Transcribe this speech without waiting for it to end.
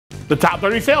The Top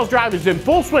 30 Sales Drive is in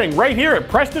full swing right here at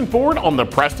Preston Ford on the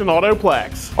Preston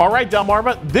Autoplex. All right,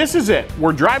 Delmarva, this is it.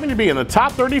 We're driving to be in the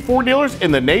top 30 Ford dealers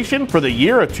in the nation for the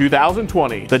year of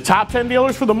 2020. The top 10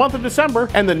 dealers for the month of December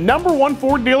and the #1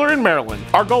 Ford dealer in Maryland.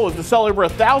 Our goal is to sell over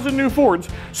 1,000 new Fords,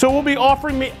 so we'll be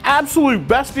offering the absolute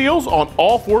best deals on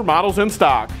all Ford models in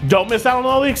stock. Don't miss out on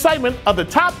all the excitement of the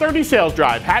Top 30 Sales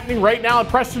Drive happening right now at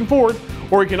Preston Ford,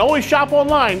 or you can always shop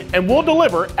online and we'll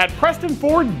deliver at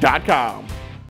PrestonFord.com.